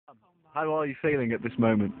How are you feeling at this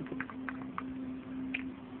moment?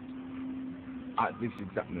 At this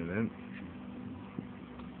exact moment,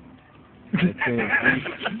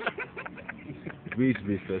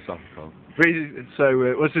 reasonably philosophical.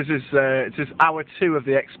 So, this is hour 2 of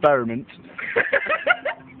the experiment.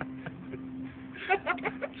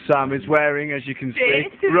 Sam is wearing, as you can see,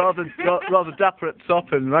 rather dapper at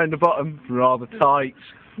top and round the bottom, rather tight.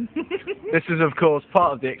 This is, of course,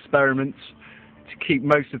 part of the experiment to keep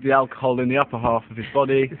most of the alcohol in the upper half of his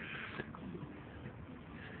body,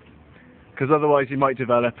 because otherwise he might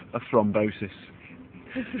develop a thrombosis.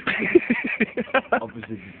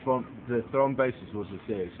 Obviously, the thrombosis was a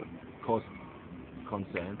serious cause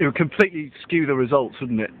concern. It would completely skew the results,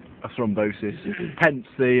 wouldn't it? A thrombosis. Hence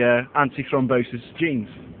the anti-thrombosis genes.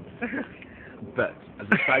 But as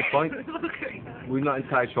a side point, we're not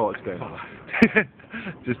entirely sure what's going on.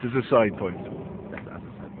 Just as a side point. That's as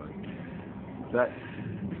a side point. But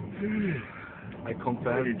I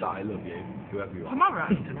confirm that I love you, whoever you are. Tomorrow?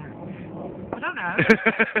 I don't know.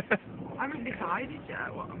 I haven't decided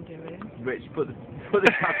yet what I'm doing. Rich, put the I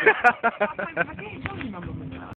can't tell you my mum and